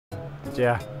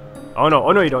Yeah. Oh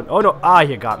no, you don't. Oh no, ah,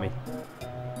 you got me.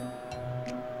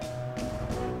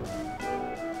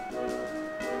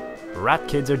 Rat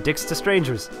kids are dicks to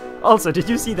strangers. Also, did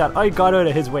you see that? I got out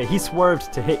of his way. He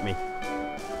swerved to hit me.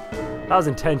 That was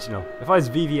intentional. If I was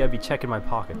Vivi, I'd be checking my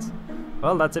pockets.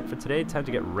 Well, that's it for today. Time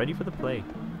to get ready for the play.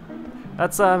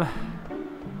 This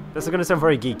is gonna sound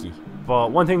very geeky,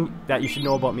 but one thing that you should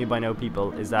know about me by now,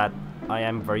 people, is that I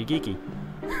am very geeky.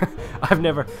 I've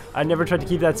never tried to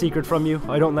keep that secret from you.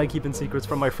 I don't like keeping secrets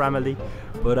from my family,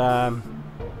 but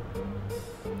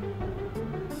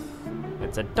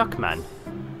it's a duck man.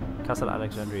 Castle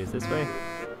Alexandria is this way.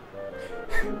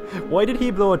 Why did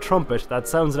he blow a trumpet that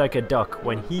sounds like a duck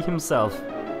when he himself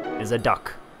is a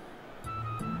duck?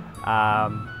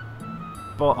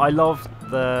 But I love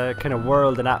the kind of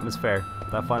world and atmosphere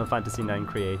that Final Fantasy IX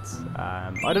creates.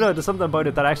 I don't know, there's something about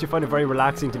it that I actually find it very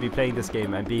relaxing to be playing this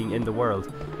game and being in the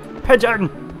world. Pigeon!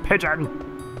 Pigeon!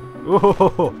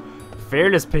 Ooh,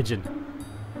 fearless pigeon.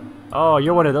 Oh,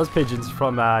 you're one of those pigeons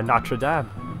from Notre Dame.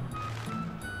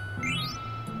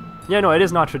 Yeah, no, it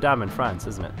is Notre Dame in France,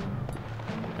 isn't it?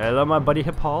 Hello, my buddy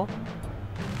Hippal.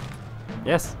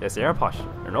 Yes, they are posh.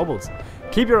 They're nobles.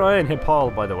 Keep your eye on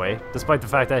Hippal, by the way, despite the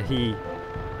fact that he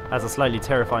has a slightly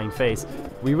terrifying face.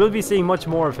 We will be seeing much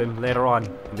more of him later on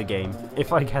in the game,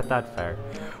 if I get that far.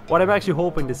 What I'm actually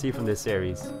hoping to see from this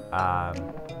series is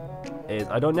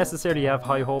I don't necessarily have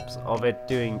high hopes of it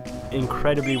doing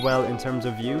incredibly well in terms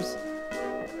of views.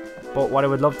 But what I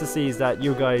would love to see is that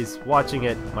you guys watching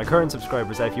it, my current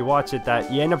subscribers, that if you watch it,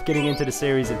 that you end up getting into the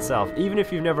series itself. Even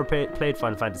if you've never played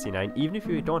Final Fantasy IX, even if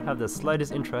you don't have the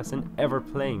slightest interest in ever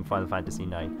playing Final Fantasy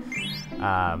IX.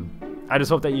 I just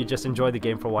hope that you just enjoy the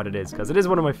game for what it is, because it is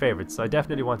one of my favorites, so I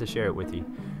definitely want to share it with you.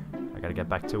 I gotta get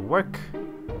back to work.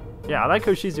 Yeah, I like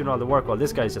how she's doing all the work while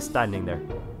this guy's just standing there.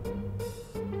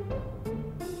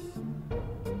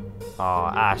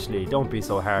 Oh, Ashley, don't be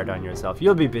so hard on yourself.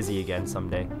 You'll be busy again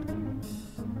someday.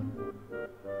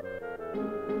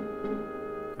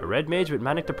 A red mage with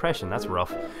manic depression, that's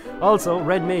rough. Also,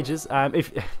 red mages,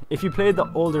 if you played the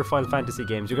older Final Fantasy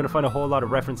games, you're going to find a whole lot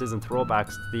of references and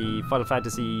throwbacks to the Final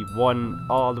Fantasy 1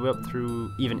 all the way up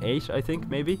through even 8, I think,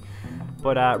 maybe.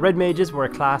 But red mages were a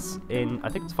class in, I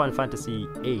think it's Final Fantasy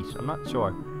 8, I'm not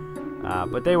sure.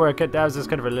 But that was just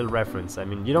kind of a little reference. I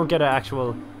mean, you don't get an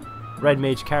actual red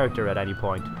mage character at any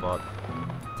point, but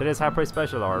today's half price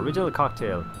special, our original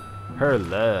cocktail, Her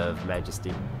Love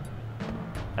Majesty.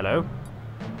 Hello?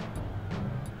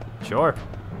 Sure,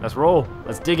 let's roll,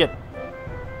 let's dig it.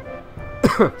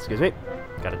 Excuse me,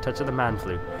 got a touch of the man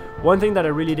flu. One thing that I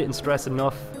really didn't stress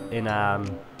enough in how'd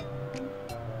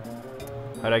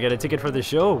I get a ticket for the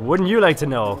show? Wouldn't you like to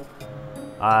know?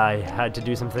 I had to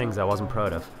do some things I wasn't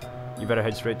proud of. You better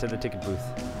head straight to the ticket booth.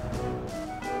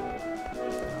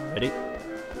 Ready?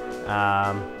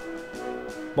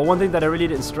 But one thing that I really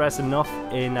didn't stress enough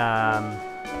in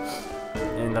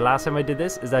the last time I did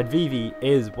this is that Vivi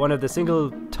is one of the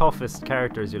single toughest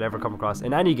characters you'll ever come across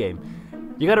in any game.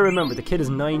 You gotta remember, the kid is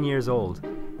 9 years old,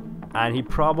 and he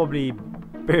probably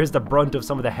bears the brunt of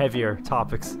some of the heavier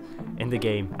topics in the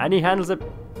game, and he handles it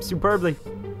superbly.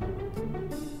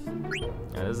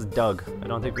 Now, this is Doug. I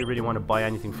don't think we really want to buy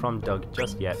anything from Doug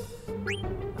just yet.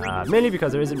 Mainly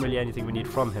because there isn't really anything we need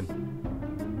from him.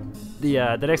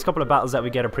 The next couple of battles that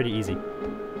we get are pretty easy.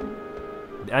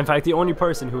 In fact, the only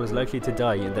person who is likely to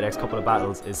die in the next couple of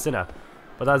battles is Cinna,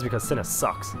 but that's because Cinna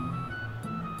sucks.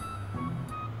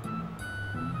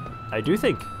 I do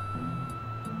think.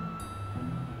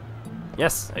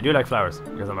 Yes, I do like flowers,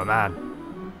 because I'm a man.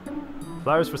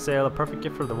 Flowers for sale, a perfect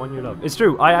gift for the one you love. It's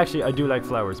true, I do like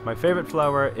flowers. My favorite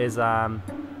flower is, the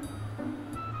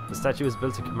statue was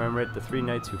built to commemorate the 3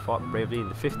 knights who fought bravely in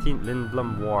the 15th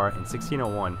Lindblom War in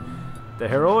 1601. The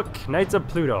heroic Knights of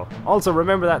Pluto. Also,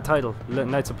 remember that title,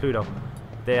 Knights of Pluto.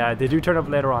 They do turn up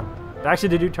later on. Actually,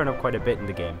 they do turn up quite a bit in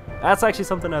the game. That's actually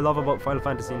something I love about Final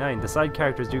Fantasy IX. The side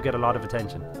characters do get a lot of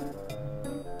attention.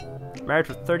 Married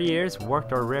for 30 years,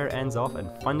 worked our rare ends off, and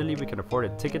finally we can afford a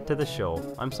ticket to the show.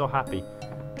 I'm so happy.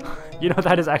 You know,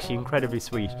 that is actually incredibly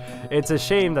sweet. It's a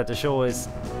shame that the show is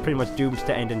pretty much doomed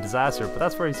to end in disaster, but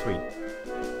that's very sweet.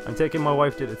 I'm taking my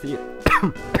wife to the theater.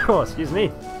 Oh, excuse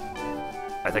me.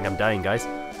 I think I'm dying, guys.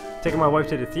 Taking my wife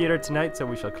to the theater tonight, so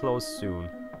we shall close soon.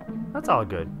 That's all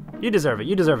good. You deserve it.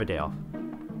 You deserve a day off.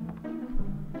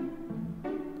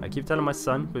 I keep telling my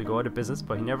son we'll go out of business,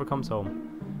 but he never comes home.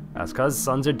 That's cause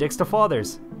sons are dicks to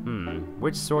fathers.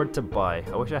 Which sword to buy?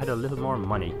 I wish I had a little more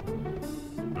money.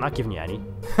 I'm not giving you any.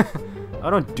 I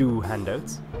don't do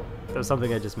handouts. There's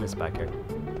something I just missed back here.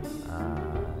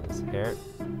 It's here.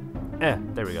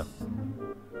 There we go.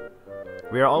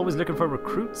 We are always looking for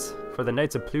recruits for the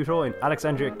Knights of Pluto in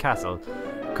Alexandria Castle.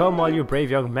 Come, all you brave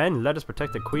young men, let us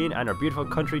protect the Queen and our beautiful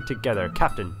country together.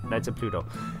 Captain, Knights of Pluto.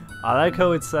 I like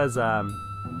how it says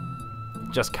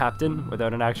just Captain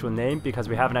without an actual name, because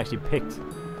we haven't actually picked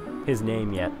his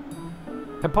name yet.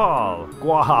 Hippal,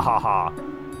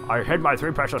 Gwahahaha. I hid my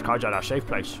 3 precious cards at a safe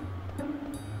place.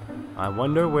 I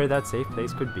wonder where that safe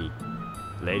place could be.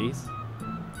 Ladies,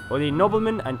 only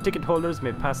noblemen and ticket holders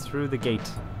may pass through the gate.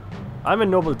 I'm a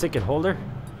noble ticket holder.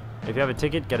 If you have a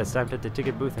ticket, get it stamped at the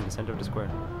ticket booth in the center of the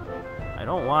square. I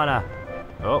don't wanna.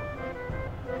 Oh.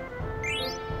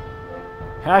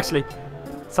 Actually,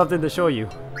 something to show you.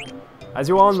 As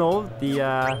you all know,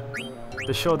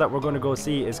 the show that we're going to go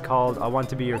see is called I Want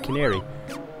to Be Your Canary.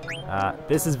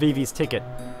 This is Vivi's ticket.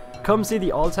 Come see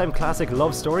the all-time classic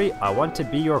love story, I Want to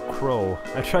Be Your Crow.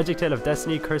 A tragic tale of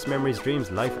destiny, cursed memories,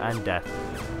 dreams, life and death.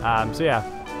 So yeah,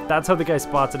 that's how the guy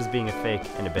spots it as being a fake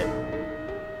in a bit.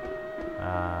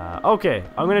 Okay,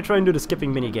 I'm going to try and do the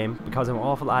skipping minigame because I'm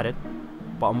awful at it.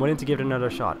 But I'm willing to give it another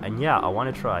shot. And yeah, I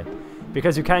want to try.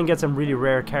 Because you can get some really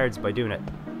rare cards by doing it.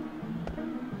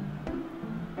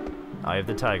 Eye of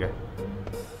the Tiger.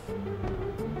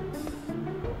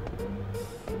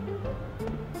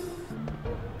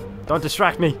 Don't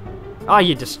distract me! Ah,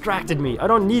 you distracted me! I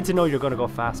don't need to know you're gonna go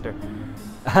faster.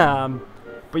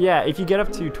 But yeah, if you get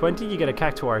up to 20, you get a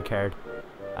Cactuar card.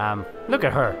 Look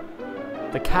at her!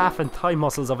 The calf and thigh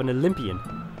muscles of an Olympian.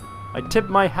 I tip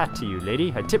my hat to you,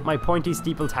 lady. I tip my pointy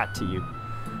steepled hat to you.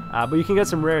 But you can get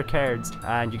some rare cards,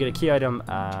 and you get a key item,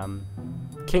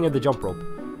 King of the Jump Rope.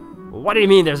 What do you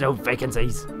mean there's no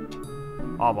vacancies?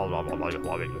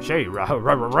 Oh, she,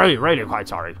 really quite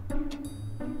sorry.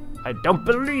 I don't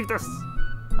believe this!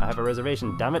 I have a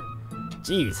reservation, damn it.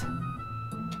 Jeez.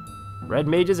 Red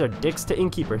mages are dicks to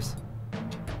innkeepers.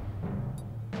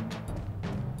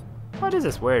 What is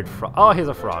this weird frog? Oh, here's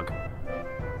a frog.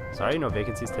 Sorry, no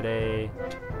vacancies today.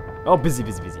 Oh, busy.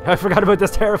 I forgot about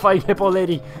this terrifying hippo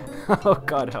lady. Oh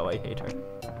god, how I hate her.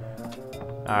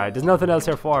 Alright, there's nothing else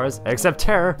here for us except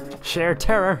terror. Share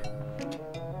terror.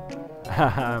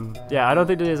 Yeah, I don't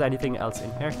think there's anything else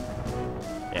in here.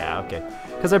 Yeah, okay.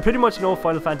 Because I pretty much know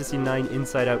Final Fantasy IX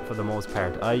inside out for the most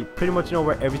part. I pretty much know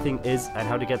where everything is and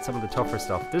how to get some of the tougher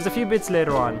stuff. There's a few bits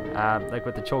later on, like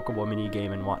with the Chocobo mini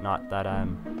game and whatnot, that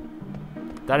I'm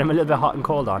a little bit hot and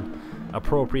cold on,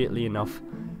 appropriately enough.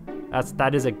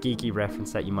 That is a geeky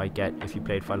reference that you might get if you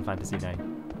played Final Fantasy IX.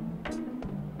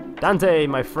 Dante,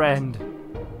 my friend.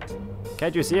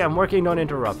 Can't you see I'm working? Don't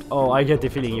interrupt. Oh, I get the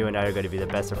feeling you and I are going to be the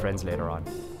best of friends later on.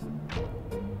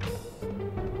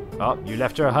 Oh, you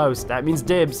left your house. That means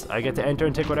dibs. I get to enter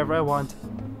and take whatever I want.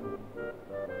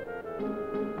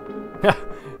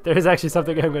 There is actually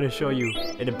something I'm going to show you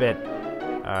in a bit.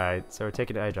 Alright, so we're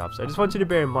taking eye drops. I just want you to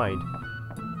bear in mind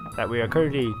that we are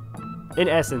currently, in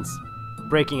essence,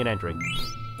 breaking and entering.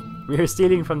 We are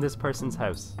stealing from this person's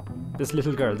house. This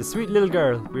little girl, the sweet little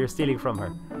girl, we are stealing from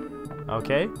her.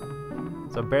 Okay?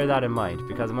 So bear that in mind,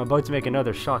 because I'm about to make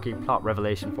another shocking plot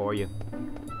revelation for you.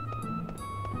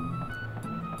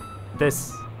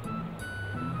 This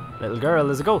little girl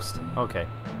is a ghost. Okay.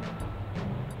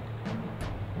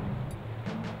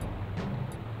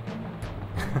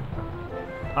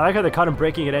 I like how they caught him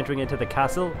breaking and entering into the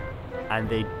castle, and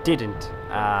they didn't,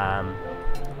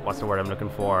 what's the word I'm looking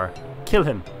for? Kill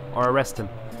him, or arrest him.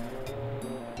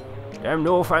 Them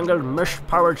newfangled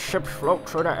mish-powered ships float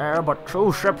through the air, but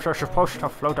true ships are supposed to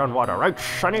float on water, right,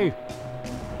 Sonny?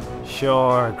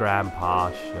 Sure,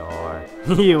 Grandpa, sure.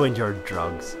 You and your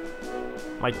drugs.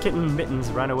 My kitten Mittens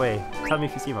ran away. Tell me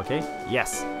if you see him, okay?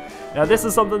 Yes. Now this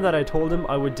is something that I told him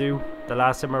I would do the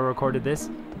last time I recorded this.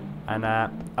 And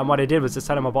what I did was just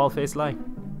tell him a bald-faced lie.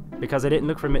 Because I didn't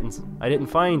look for Mittens. I didn't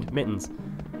find Mittens.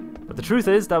 But the truth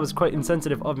is, that was quite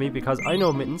insensitive of me because I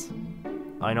know Mittens.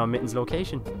 I know Mittens'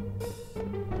 location.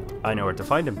 I know where to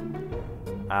find him.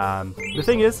 The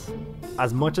thing is,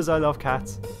 as much as I love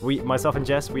cats, myself and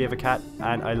Jess, we have a cat,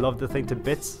 and I love the thing to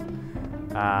bits.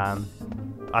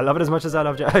 I love it as much as I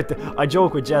love Jess. I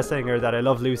joke with Jess saying her that I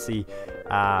love Lucy.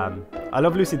 I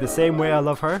love Lucy the same way I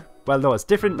love her. Well, no, it's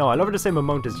different. No, I love her the same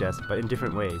amount as Jess, but in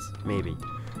different ways, maybe.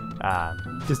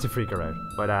 Just to freak her out.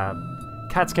 But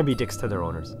cats can be dicks to their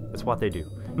owners. That's what they do,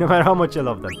 no matter how much you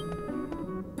love them.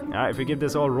 Alright, if we give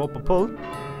this old rope a pull,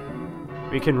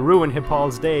 we can ruin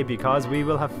Hippal's day because we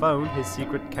will have found his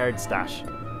secret card stash.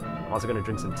 I'm also going to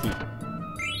drink some tea.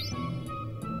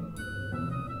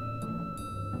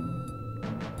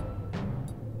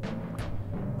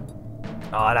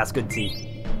 Oh, that's good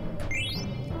tea.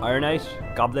 Ironite,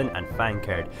 Goblin, and Fang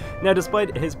card. Now,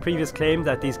 despite his previous claim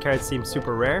that these cards seem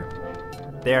super rare,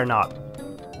 they are not.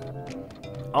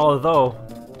 Although,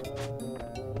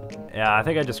 yeah, I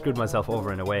think I just screwed myself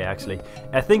over in a way, actually.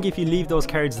 I think if you leave those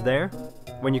cards there,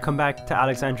 when you come back to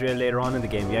Alexandria later on in the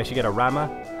game, you actually get a Rama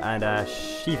and a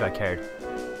Shiva card.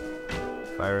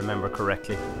 If I remember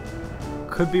correctly.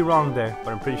 Could be wrong there,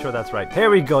 but I'm pretty sure that's right. Here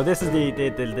we go, this is the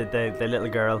little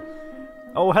girl.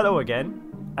 Oh, hello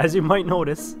again. As you might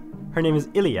notice, her name is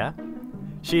Ilya.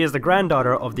 She is the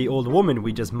granddaughter of the old woman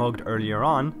we just mugged earlier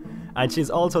on, and she's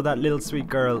also that little sweet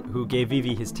girl who gave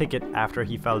Vivi his ticket after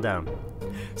he fell down.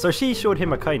 So she showed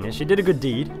him a kindness, she did a good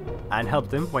deed, and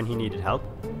helped him when he needed help.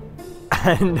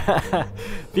 And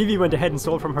Vivi went ahead and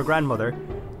stole from her grandmother,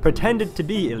 pretended to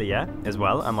be Ilya as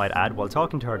well, I might add, while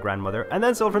talking to her grandmother, and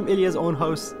then stole from Ilya's own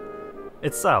house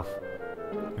itself.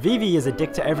 Vivi is a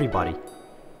dick to everybody.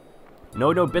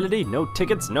 No nobility, no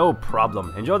tickets, no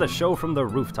problem. Enjoy the show from the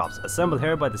rooftops. Assemble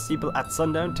here by the steeple at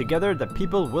sundown. Together the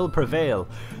people will prevail.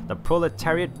 The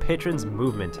proletariat patrons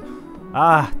movement.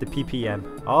 Ah, the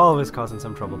PPM. Always causing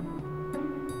some trouble.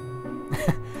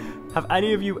 Have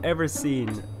any of you ever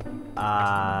seen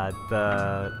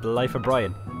the Life of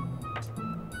Brian?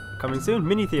 Coming soon,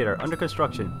 mini theater under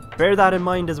construction. Bear that in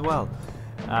mind as well.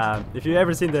 If you've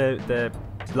ever seen the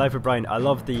Life of Brian, I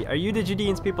love the "Are you the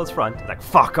Judeans People's Front?" Like,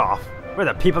 fuck off. We're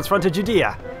the People's Front of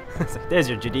Judea. It's like, there's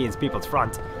your Judeans People's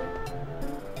Front.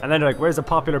 And then they're like, where's the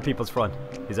popular People's Front?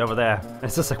 He's over there. And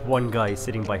it's just like one guy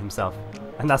sitting by himself.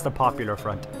 And that's the popular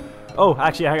front. Oh,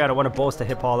 actually, hang on, I want to boast to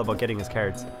Hip Hall about getting his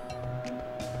cards.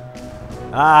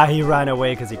 Ah, he ran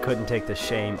away because he couldn't take the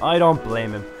shame. I don't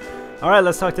blame him. Alright,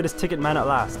 let's talk to this ticket man at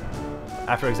last.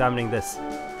 After examining this.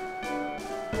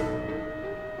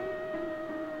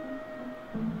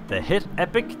 The hit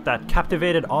epic that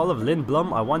captivated all of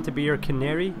Lindblum, I Want to Be Your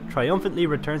Canary, triumphantly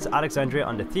returns to Alexandria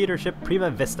on the theater ship Prima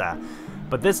Vista.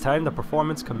 But this time, the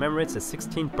performance commemorates the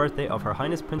 16th birthday of Her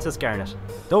Highness Princess Garnet.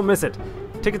 Don't miss it!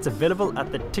 Tickets available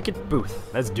at the ticket booth.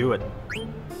 Let's do it.